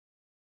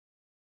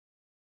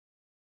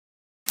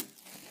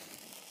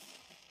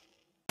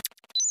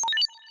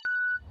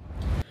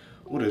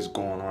What is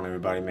going on,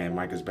 everybody? Man,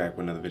 Micah's back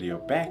with another video.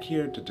 Back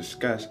here to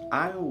discuss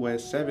iOS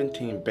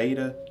 17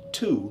 Beta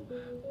 2,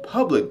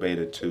 Public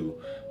Beta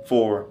 2,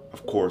 for,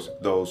 of course,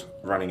 those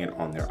running it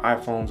on their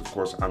iPhones. Of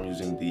course, I'm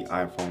using the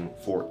iPhone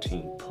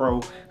 14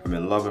 Pro. I've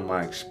been loving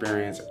my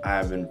experience.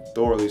 I've been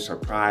thoroughly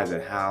surprised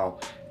at how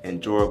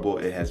enjoyable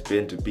it has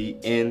been to be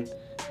in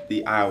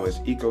the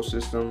iOS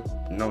ecosystem.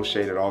 No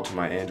shade at all to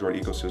my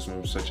Android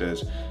ecosystem, such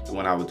as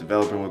when I was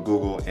developing with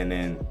Google, and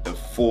then the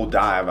full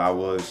dive I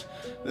was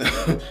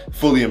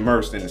fully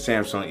immersed in the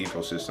Samsung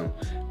ecosystem.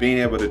 Being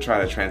able to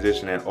try to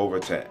transition that over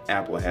to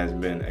Apple has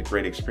been a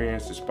great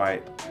experience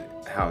despite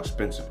how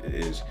expensive it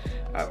is.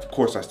 Of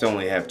course, I still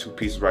only have two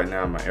pieces right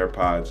now, my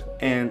AirPods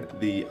and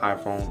the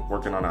iPhone,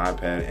 working on the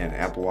iPad and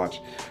Apple Watch.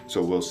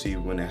 So we'll see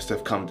when that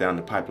stuff comes down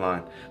the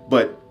pipeline.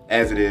 But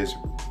as it is,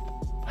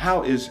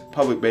 how is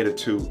Public Beta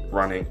 2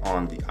 running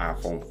on the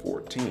iPhone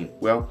 14?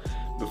 Well,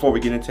 before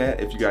we get into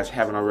that, if you guys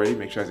haven't already,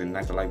 make sure you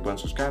hit the like button,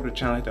 subscribe to the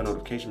channel, hit that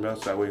notification bell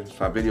so that way you can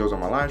find videos on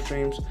my live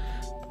streams.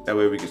 That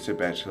way we can sit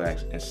back,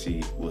 relax, and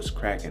see what's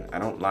cracking. I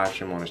don't live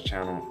stream on this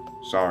channel.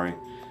 Sorry,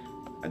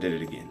 I did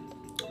it again.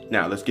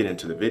 Now let's get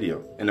into the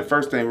video. And the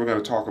first thing we're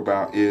going to talk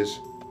about is,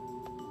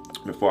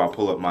 before I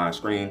pull up my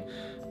screen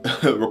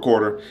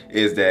recorder,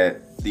 is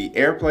that the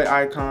AirPlay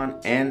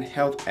icon and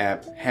Health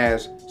app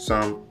has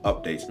some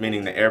updates,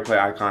 meaning the AirPlay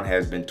icon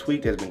has been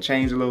tweaked, has been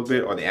changed a little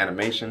bit, or the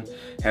animation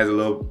has a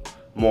little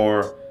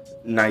more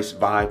nice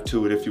vibe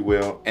to it, if you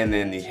will. And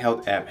then the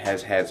Health app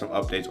has had some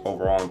updates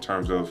overall in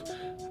terms of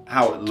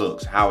how it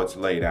looks, how it's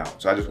laid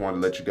out. So I just wanted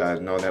to let you guys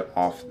know that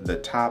off the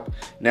top.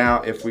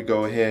 Now, if we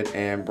go ahead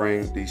and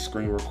bring the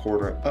screen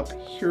recorder up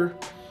here,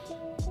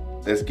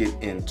 let's get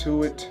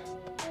into it.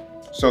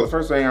 So the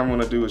first thing I'm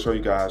gonna do is show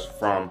you guys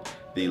from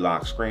the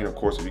lock screen. Of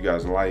course, if you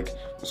guys like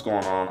what's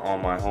going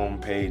on my home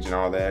page and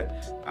all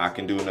that, I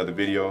can do another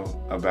video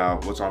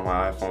about what's on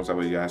my iPhone, so that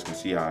way you guys can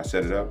see how I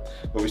set it up.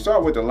 But we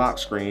start with the lock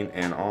screen,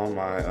 and on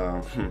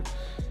my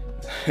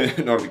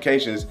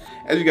notifications,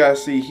 as you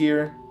guys see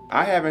here,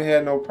 I haven't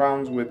had no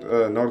problems with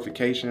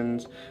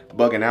notifications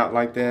bugging out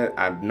like that.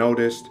 I've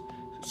noticed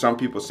some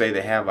people say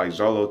they have, like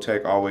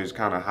Zolotech always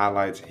kind of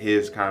highlights,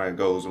 his kind of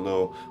goes a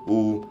little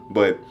ooh,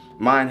 but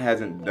mine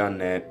hasn't done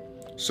that.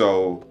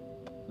 So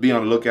be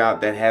on the lookout.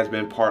 That has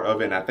been part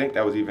of it, and I think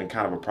that was even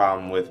kind of a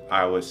problem with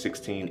iOS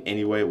 16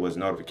 anyway, was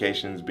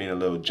notifications being a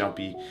little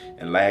jumpy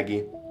and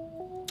laggy.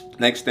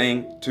 Next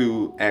thing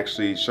to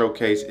actually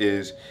showcase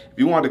is, if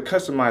you want to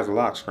customize the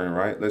lock screen,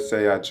 right? Let's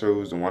say I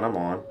chose the one I'm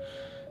on.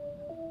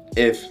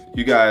 If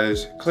you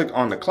guys click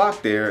on the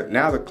clock there,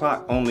 now the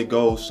clock only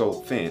goes so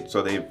thin.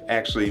 So they've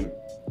actually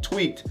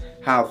tweaked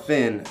how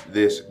thin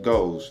this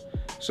goes.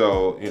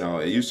 So, you know,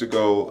 it used to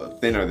go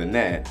thinner than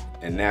that,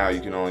 and now you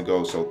can only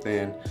go so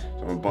thin. So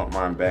I'm gonna bump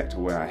mine back to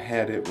where I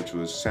had it, which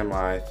was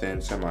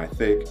semi-thin,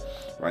 semi-thick,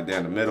 right there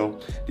in the middle.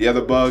 The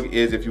other bug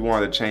is, if you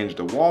want to change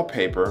the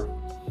wallpaper,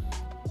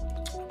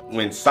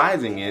 when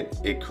sizing it,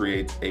 it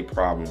creates a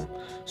problem.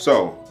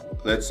 So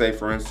let's say,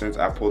 for instance,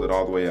 I pulled it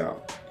all the way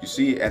out. You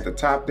see at the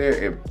top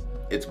there,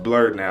 it's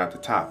blurred now at the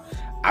top.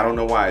 I don't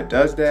know why it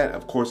does that.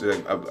 Of course,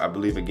 I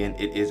believe, again,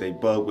 it is a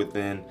bug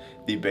within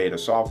the beta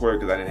software,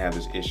 because I didn't have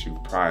this issue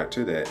prior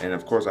to that. And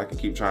of course, I can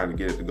keep trying to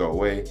get it to go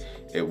away.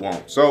 It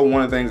won't. So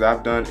one of the things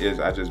I've done is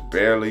I just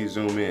barely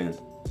zoom in,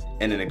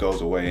 and then it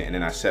goes away, and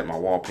then I set my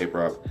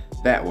wallpaper up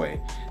that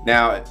way.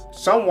 Now,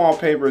 some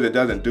wallpapers it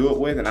doesn't do it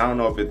with, and I don't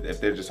know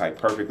if they're just like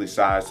perfectly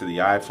sized to the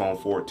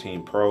iPhone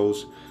 14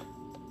 Pro's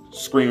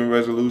screen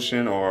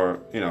resolution, or,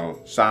 you know,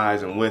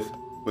 size and width,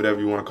 whatever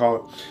you want to call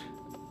it.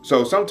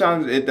 So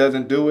sometimes it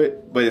doesn't do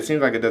it, but it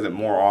seems like it does it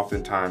more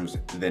oftentimes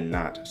than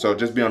not. So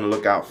just be on the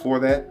lookout for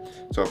that.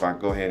 So if I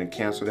go ahead and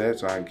cancel that,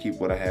 so I can keep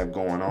what I have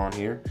going on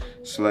here,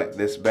 select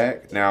this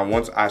back. Now,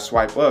 once I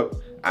swipe up,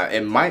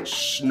 it might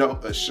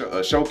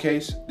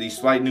showcase the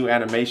slight new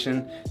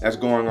animation that's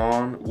going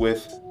on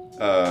with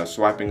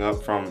swiping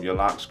up from your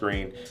lock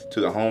screen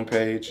to the home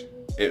page.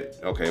 It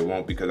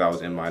won't, because I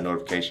was in my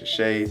notification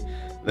shade.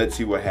 Let's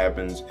see what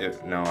happens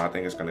if, no, I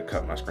think it's gonna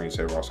cut my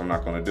screensaver off, so I'm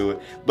not gonna do it.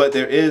 But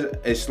there is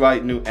a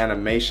slight new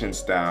animation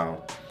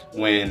style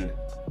when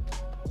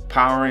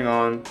powering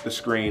on the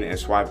screen and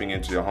swiping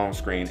into your home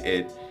screen.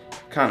 It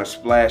kind of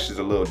splashes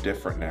a little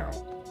different now.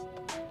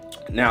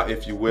 Now,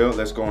 if you will,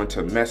 let's go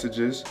into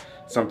messages.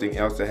 Something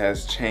else that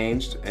has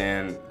changed,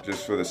 and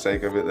just for the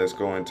sake of it, let's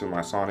go into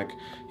my Sonic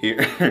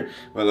here.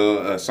 My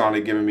little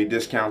Sonic giving me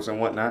discounts and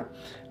whatnot.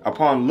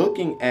 Upon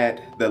looking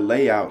at the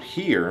layout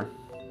here,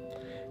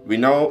 we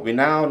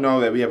now know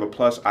that we have a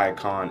plus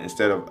icon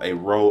instead of a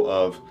row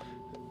of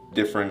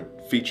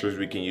different features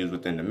we can use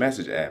within the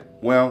message app.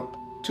 Well,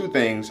 two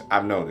things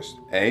I've noticed.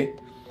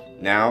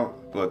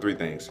 Three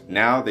things.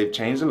 Now they've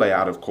changed the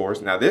layout, of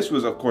course. Now this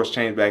was, of course,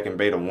 changed back in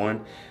beta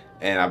 1,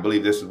 and I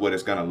believe this is what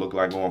it's gonna look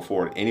like going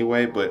forward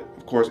anyway. But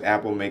of course,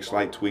 Apple makes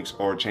slight tweaks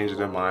or changes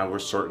their mind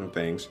with certain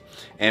things.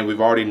 And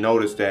we've already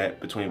noticed that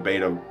between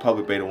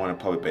Public Beta 1 and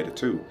Public Beta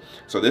 2.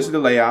 So this is the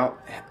layout.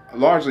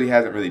 Largely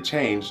hasn't really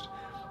changed.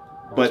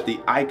 but the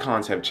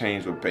icons have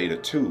changed with beta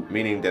 2,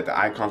 meaning that the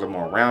icons are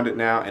more rounded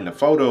now, and the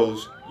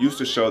photos used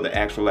to show the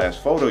actual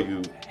last photo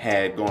you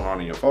had going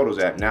on in your Photos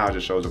app. Now it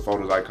just shows the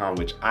Photos icon,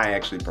 which I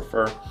actually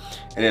prefer.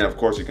 And then of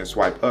course you can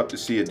swipe up to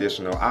see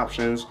additional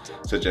options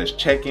such as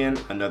check-in,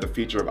 another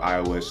feature of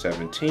iOS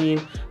 17,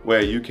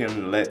 where you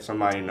can let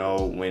somebody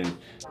know when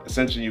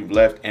essentially you've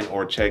left and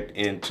or checked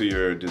into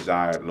your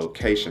desired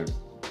location.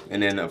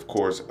 And then of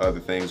course other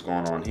things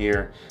going on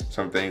here,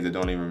 some things that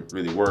don't even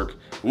really work.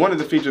 One of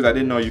the features I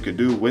didn't know you could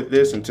do with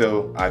this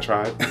until I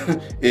tried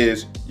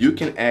is you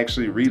can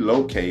actually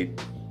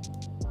relocate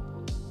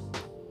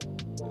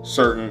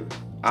certain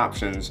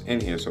options in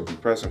here. So if you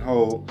press and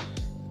hold,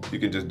 you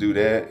can just do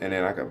that, and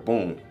then I got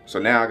boom. So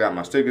now I got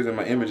my stickers and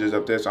my images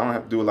up there, so I don't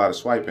have to do a lot of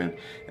swiping,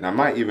 and I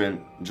might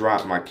even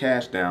drop my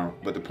cache down.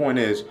 But the point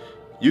is,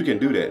 you can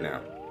do that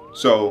now.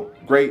 So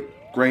great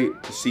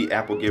to see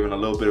Apple giving a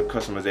little bit of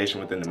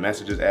customization within the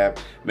Messages app,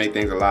 make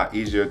things a lot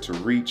easier to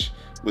reach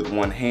with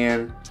one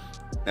hand.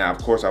 Now, of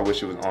course, I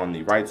wish it was on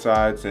the right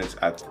side, since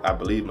I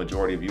believe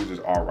majority of users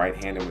are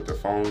right-handed with their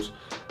phones,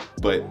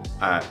 but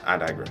I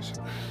digress.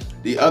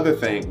 The other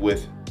thing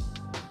with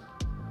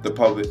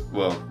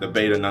the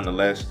beta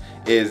nonetheless,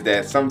 is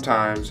that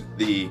sometimes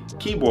the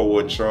keyboard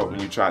wouldn't show up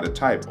when you try to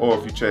type, or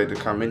if you tried to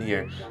come in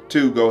here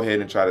to go ahead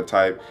and try to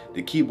type,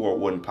 the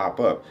keyboard wouldn't pop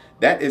up.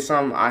 That is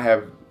something I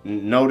have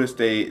noticed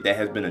that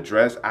has been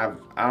addressed. I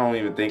don't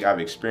even think I've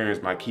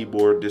experienced my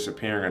keyboard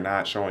disappearing or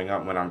not showing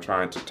up when I'm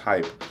trying to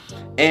type.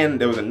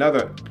 And there was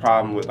another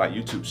problem with like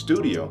YouTube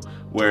Studio,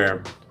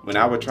 where when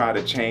I would try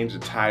to change the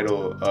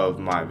title of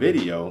my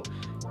video,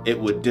 it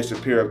would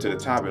disappear up to the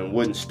top and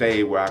wouldn't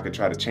stay where I could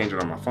try to change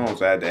it on my phone.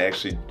 So I had to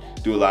actually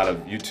do a lot of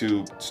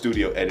YouTube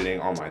Studio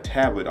editing on my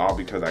tablet, all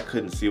because I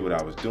couldn't see what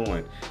I was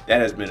doing. That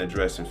has been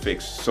addressed and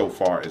fixed so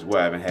far as well.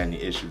 I haven't had any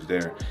issues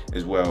there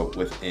as well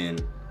within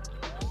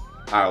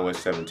iOS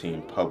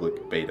 17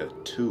 public beta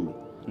 2.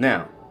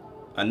 Now,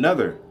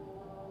 another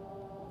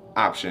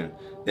option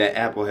that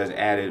Apple has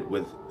added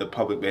with the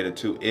public beta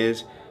 2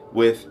 is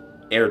with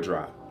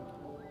AirDrop.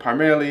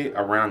 Primarily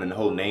around the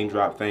whole name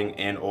drop thing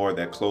and or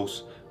that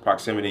close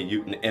proximity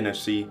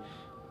NFC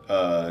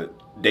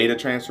data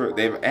transfer.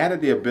 They've added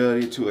the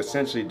ability to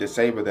essentially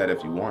disable that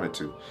if you wanted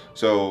to.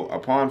 So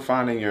upon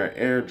finding your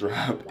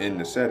AirDrop in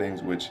the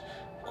settings, which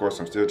of course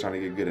I'm still trying to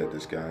get good at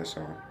this, guys,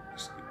 so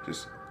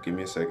just give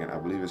me a second. I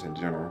believe it's in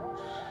general.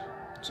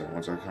 So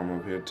once I come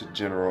up here to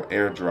general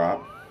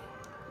AirDrop,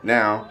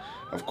 now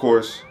of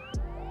course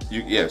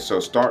so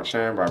start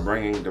sharing by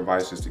bringing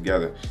devices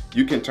together.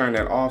 You can turn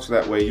that off so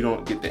that way you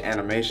don't get the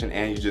animation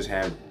and you just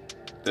have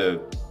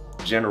the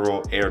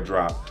general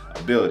AirDrop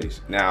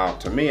abilities. Now,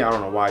 to me, I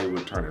don't know why you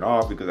would turn it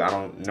off, because I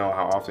don't know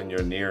how often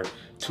you're near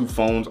two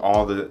phones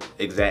all the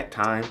exact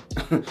time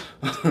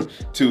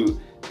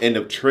to end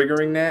up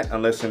triggering that,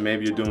 unless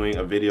maybe you're doing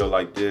a video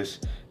like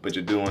this, but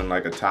you're doing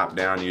like a top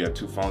down, you have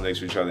two phones next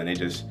to each other and they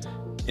just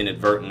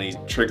inadvertently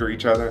trigger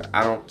each other.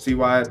 I don't see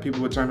why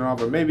people would turn it off,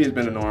 but maybe it's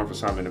been annoying for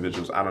some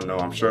individuals. I don't know.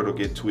 I'm sure it'll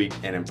get tweaked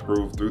and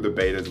improved through the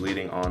betas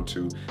leading on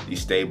to the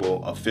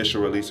stable official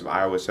release of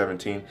iOS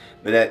 17,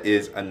 but that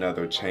is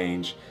another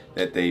change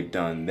that they've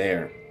done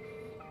there.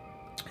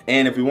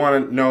 And if we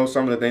want to know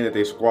some of the things that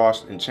they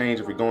squashed and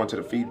changed, if we go into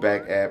the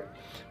feedback app,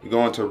 we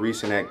go into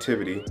recent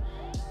activity.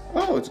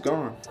 Oh, it's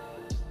gone.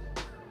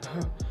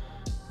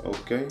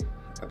 Okay,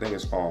 I think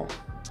it's all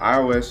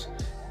iOS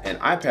and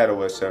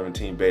iPadOS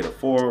 17 Beta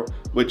 4,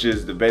 which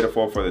is the Beta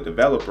 4 for the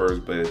developers,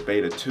 but it's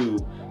Beta 2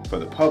 for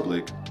the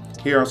public.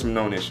 Here are some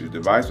known issues.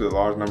 Device with a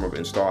large number of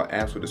installed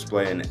apps will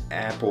display an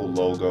Apple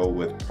logo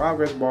with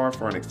progress bar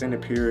for an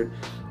extended period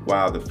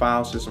while the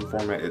file system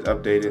format is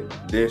updated.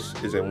 This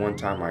is a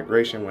one-time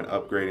migration when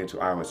upgrading to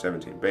iOS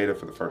 17 Beta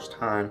for the first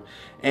time,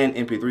 and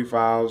MP3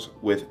 files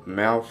with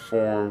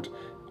malformed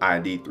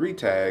ID3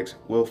 tags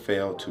will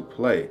fail to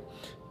play.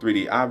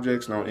 3D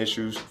objects, known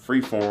issues.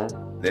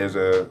 Freeform, there's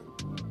a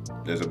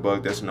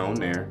bug that's known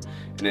there.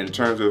 And then in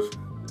terms of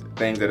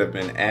things that have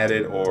been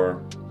added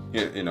or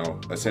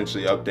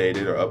essentially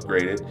updated or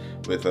upgraded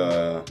with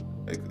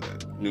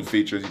new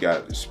features, you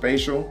got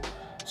spatial.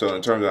 So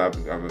in terms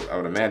of, I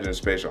would imagine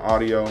spatial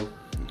audio,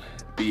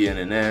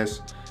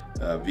 BNNS,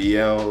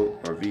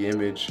 VL or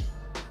vImage,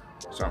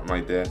 something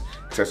like that.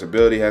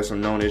 Accessibility has some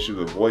known issues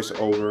with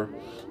voiceover.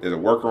 There's a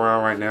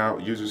workaround right now.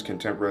 Users can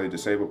temporarily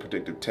disable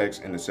predictive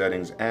text in the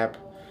settings app.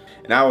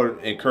 And I would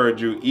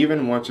encourage you,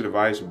 even once your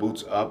device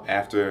boots up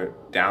after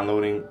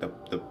downloading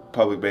the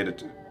public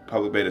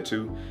beta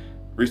 2,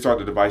 restart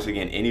the device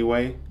again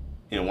anyway.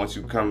 Once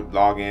you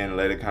log in,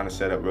 let it kind of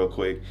set up real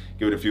quick,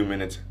 give it a few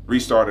minutes,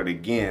 restart it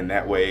again.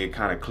 That way it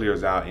kind of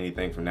clears out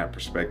anything from that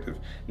perspective.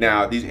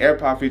 Now, these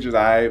AirPod features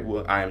I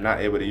am not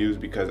able to use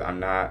because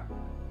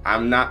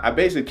I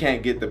basically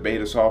can't get the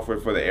beta software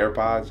for the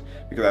AirPods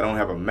because I don't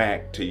have a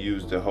Mac to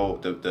use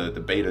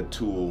the beta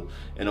tool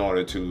in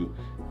order to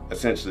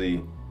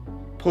essentially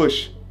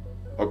push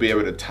or be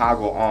able to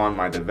toggle on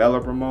my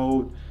developer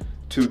mode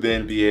to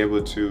then be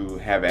able to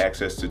have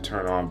access to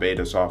turn on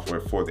beta software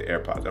for the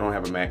AirPods. I don't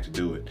have a Mac to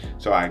do it,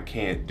 so I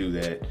can't do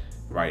that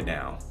right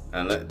now.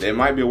 And there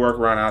might be a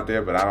workaround out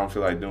there, but I don't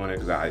feel like doing it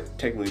because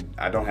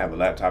I don't have a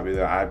laptop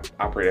either. I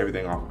operate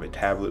everything off of a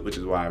tablet, which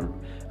is why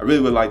I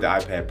really would like the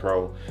iPad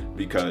Pro,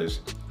 because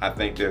I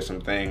think there's some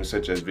things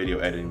such as video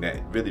editing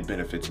that really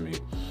benefits me.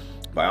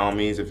 By all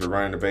means, if you're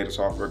running the beta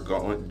software,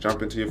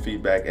 jump into your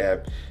feedback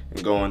app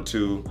and go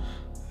into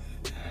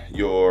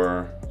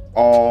your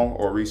all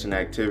or recent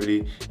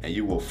activity, and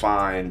you will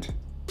find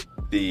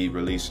the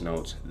release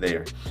notes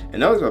there.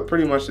 And those are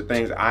pretty much the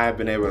things I've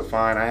been able to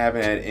find. I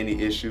haven't had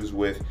any issues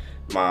with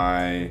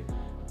my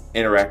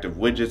interactive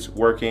widgets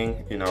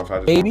working. You know, if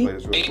I just want to play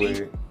this real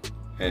quick,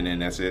 and then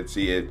that's it.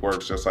 See, it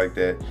works just like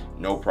that,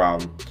 no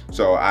problem.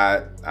 So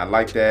I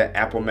like that.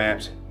 Apple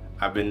Maps,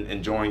 I've been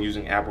enjoying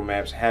using Apple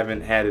Maps.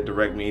 Haven't had it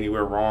direct me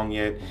anywhere wrong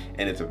yet,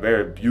 and it's a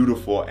very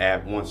beautiful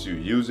app once you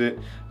use it.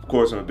 Of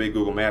course, I'm a big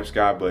Google Maps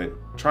guy, but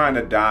trying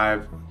to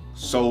dive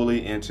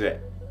solely into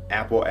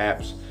Apple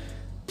apps,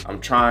 I'm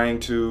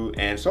trying to,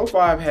 and so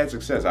far I've had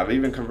success. I've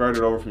even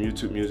converted over from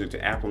YouTube Music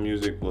to Apple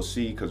Music. We'll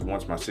see, because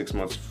once my 6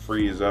 months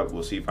free is up,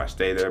 we'll see if I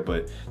stay there.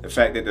 But the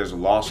fact that there's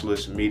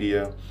lossless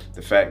media,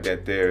 the fact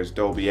that there's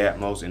Dolby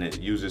Atmos and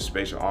it uses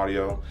spatial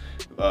audio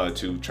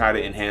to try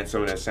to enhance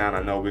some of that sound.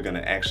 I know we're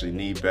gonna actually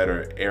need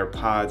better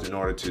AirPods in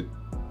order to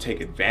take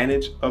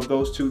advantage of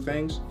those two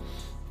things.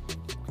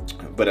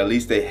 But at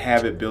least they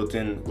have it built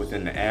in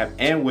within the app,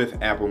 and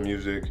with Apple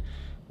Music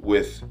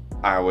with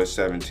iOS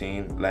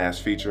 17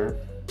 last feature.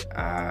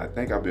 I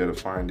think I'll be able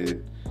to find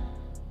it.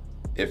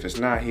 If it's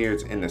not here,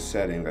 it's in the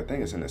settings. I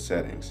think it's in the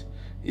settings.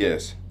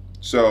 Yes.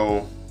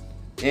 So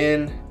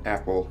in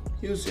Apple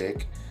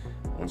Music,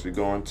 once we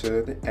go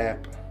into the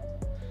app,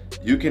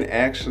 you can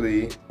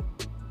actually,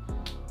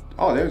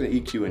 oh, there's an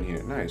EQ in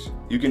here. Nice.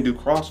 You can do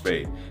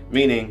crossfade,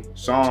 meaning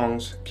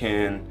songs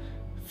can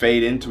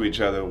fade into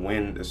each other.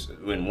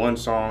 When one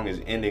song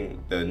is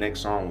ending, the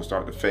next song will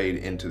start to fade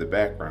into the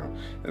background.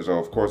 And so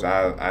of course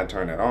I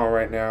turn that on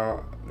right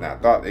now. Now I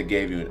thought it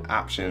gave you an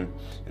option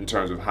in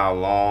terms of how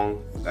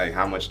long, like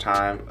how much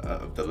time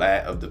of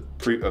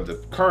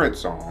the current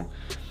song,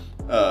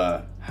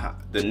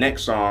 the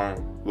next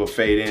song will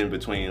fade in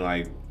between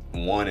like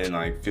 1 and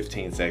like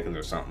 15 seconds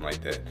or something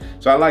like that.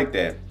 So I like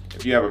that.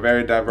 If you have a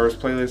very diverse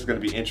playlist, it's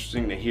going to be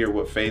interesting to hear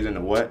what fades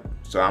into what.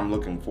 So I'm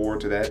looking forward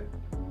to that.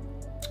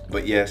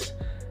 But yes,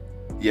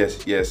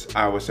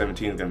 iOS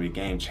 17 is going to be a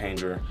game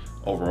changer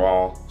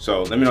overall.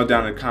 So let me know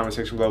down in the comment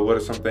section below, what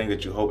are some things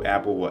that you hope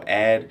Apple will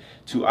add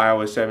to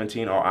iOS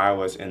 17 or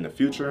iOS in the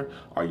future?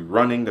 Are you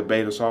running the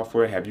beta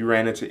software? Have you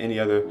ran into any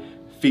other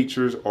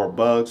features or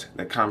bugs?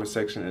 The comment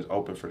section is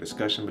open for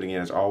discussion. But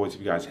again, as always, if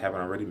you guys haven't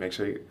already, make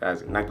sure you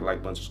guys ignite the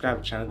like button, subscribe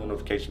to the channel, the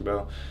notification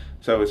bell,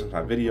 so always some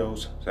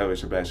videos. So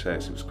always your best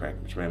shot, super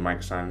cracking. It's your man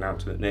Micah signing out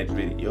to the next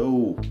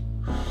video.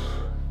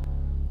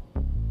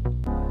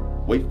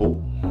 Wait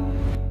for